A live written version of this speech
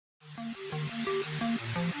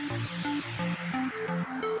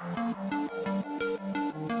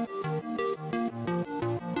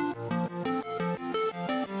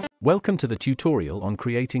Welcome to the tutorial on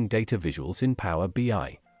creating data visuals in Power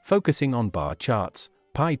BI, focusing on bar charts,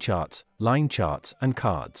 pie charts, line charts, and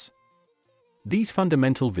cards. These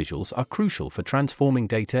fundamental visuals are crucial for transforming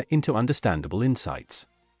data into understandable insights.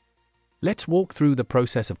 Let's walk through the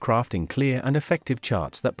process of crafting clear and effective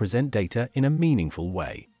charts that present data in a meaningful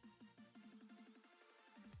way.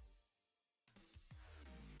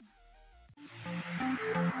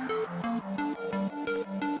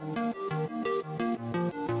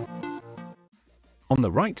 On the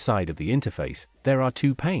right side of the interface, there are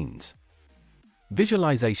two panes: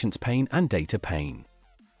 Visualizations pane and Data pane.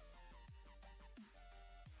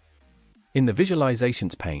 In the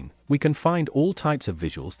Visualizations pane, we can find all types of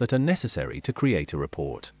visuals that are necessary to create a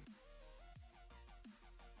report.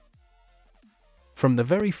 From the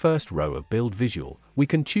very first row of Build Visual, we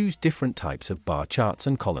can choose different types of bar charts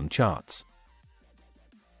and column charts.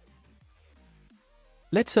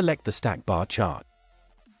 Let's select the stack bar chart.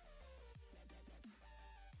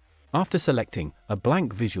 After selecting, a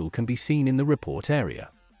blank visual can be seen in the report area.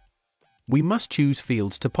 We must choose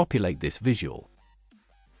fields to populate this visual.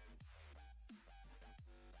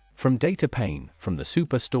 From Data pane, from the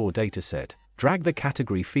Superstore dataset, drag the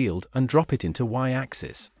category field and drop it into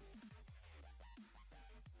Y-axis.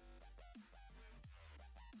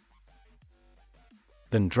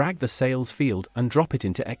 Then drag the Sales field and drop it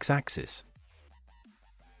into X-axis.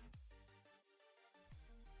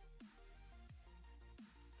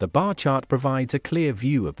 The bar chart provides a clear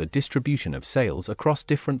view of the distribution of sales across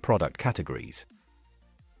different product categories.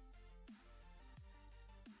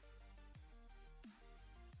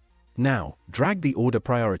 Now, drag the order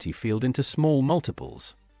priority field into small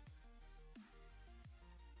multiples.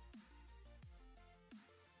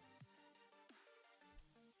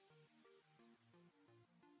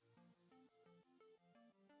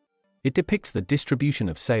 It depicts the distribution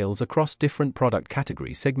of sales across different product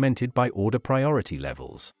categories segmented by order priority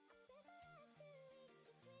levels.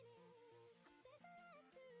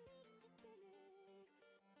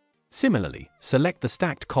 Similarly, select the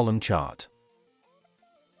stacked column chart.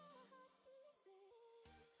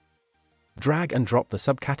 Drag and drop the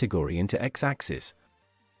subcategory into X-axis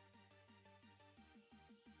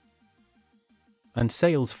and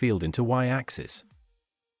Sales field into Y-axis.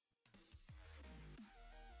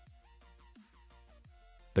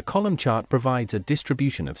 The column chart provides a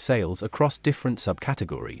distribution of sales across different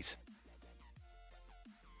subcategories.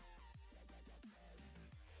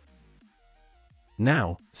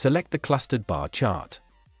 Now, select the clustered bar chart.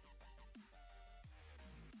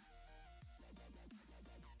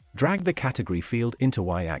 Drag the category field into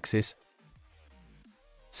Y-axis,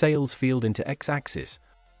 Sales field into X-axis,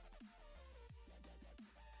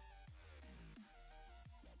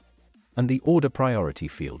 and the order priority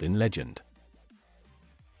field in Legend.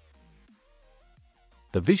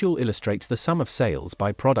 The visual illustrates the sum of sales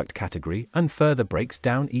by product category and further breaks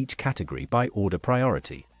down each category by order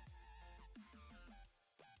priority.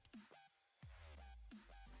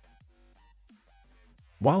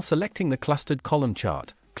 While selecting the clustered column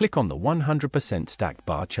chart, click on the 100% stacked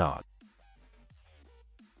bar chart.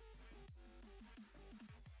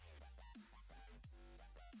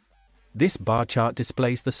 This bar chart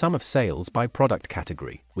displays the sum of sales by product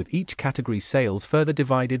category, with each category's sales further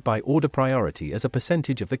divided by order priority as a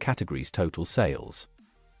percentage of the category's total sales.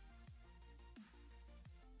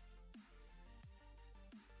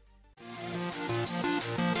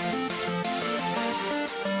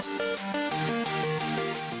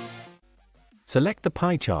 Select the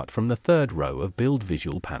pie chart from the third row of Build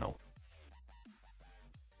Visual panel.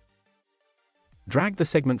 Drag the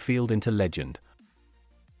segment field into Legend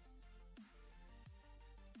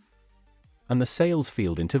and the Sales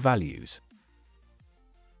field into Values.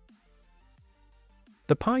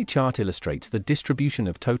 The pie chart illustrates the distribution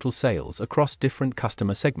of total sales across different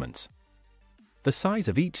customer segments. The size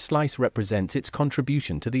of each slice represents its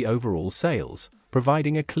contribution to the overall sales,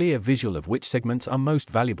 providing a clear visual of which segments are most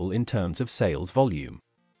valuable in terms of sales volume.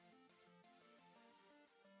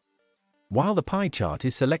 While the pie chart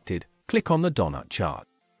is selected, click on the donut chart.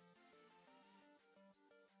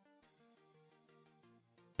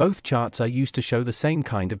 Both charts are used to show the same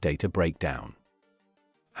kind of data breakdown.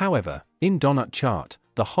 However, in donut chart,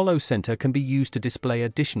 the hollow center can be used to display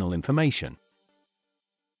additional information.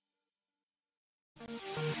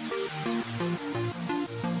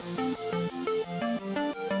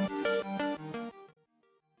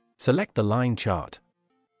 Select the line chart.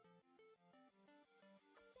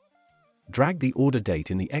 Drag the order date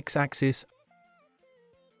in the X-axis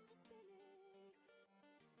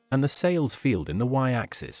and the Sales field in the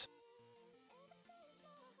Y-axis.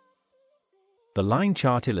 The line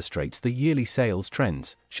chart illustrates the yearly sales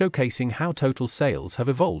trends, showcasing how total sales have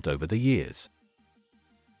evolved over the years.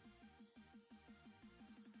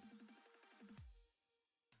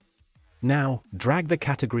 Now, drag the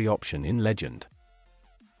category option in Legend.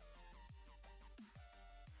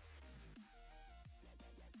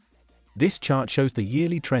 This chart shows the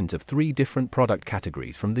yearly trends of 3 different product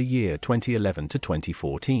categories from the year 2011 to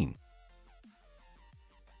 2014.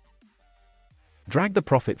 Drag the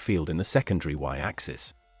profit field in the secondary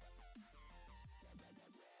y-axis.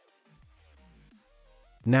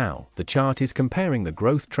 Now, the chart is comparing the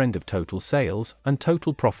growth trend of total sales and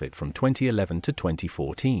total profit from 2011 to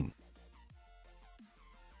 2014.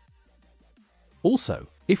 Also,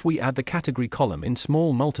 if we add the category column in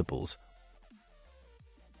small multiples,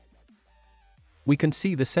 we can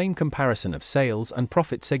see the same comparison of sales and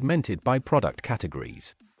profit segmented by product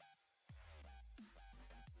categories.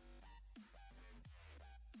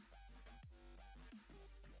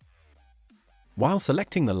 While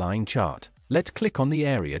selecting the line chart, let's click on the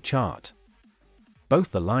area chart. Both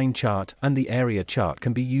the line chart and the area chart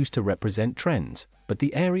can be used to represent trends, but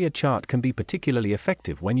the area chart can be particularly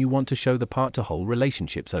effective when you want to show the part-to-whole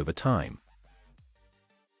relationships over time.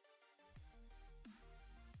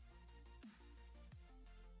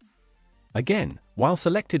 Again, while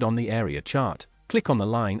selected on the area chart, click on the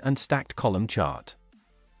line and stacked column chart.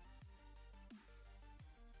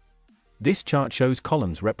 This chart shows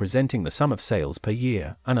columns representing the sum of sales per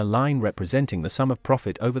year and a line representing the sum of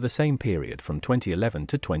profit over the same period from 2011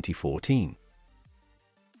 to 2014.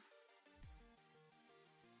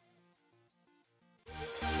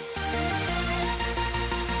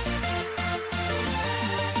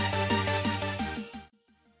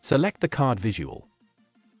 Select the card visual.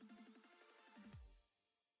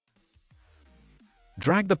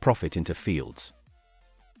 Drag the profit into fields.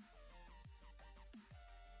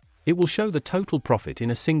 It will show the total profit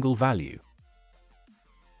in a single value.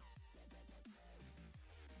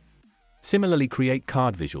 Similarly, create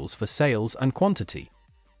card visuals for sales and quantity.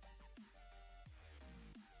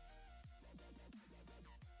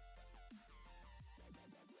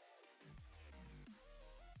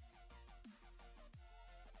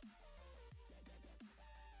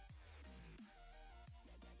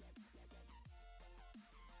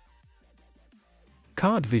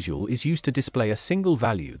 Card visual is used to display a single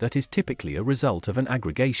value that is typically a result of an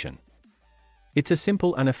aggregation. It's a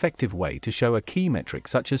simple and effective way to show a key metric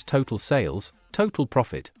such as total sales, total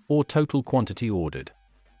profit, or total quantity ordered.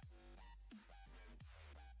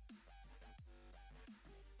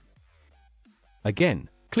 Again,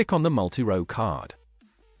 click on the multi-row card.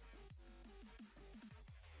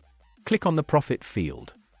 Click on the profit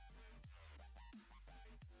field.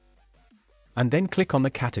 And then click on the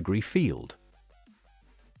category field.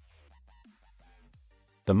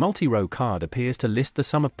 The multi-row card appears to list the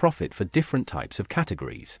sum of profit for different types of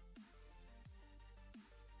categories.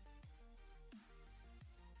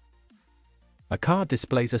 A card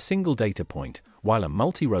displays a single data point, while a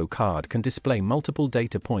multi-row card can display multiple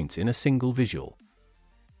data points in a single visual.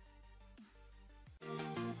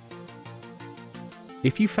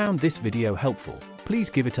 If you found this video helpful,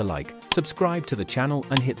 please give it a like, subscribe to the channel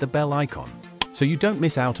and hit the bell icon, so you don't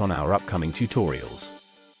miss out on our upcoming tutorials.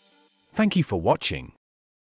 Thank you for watching.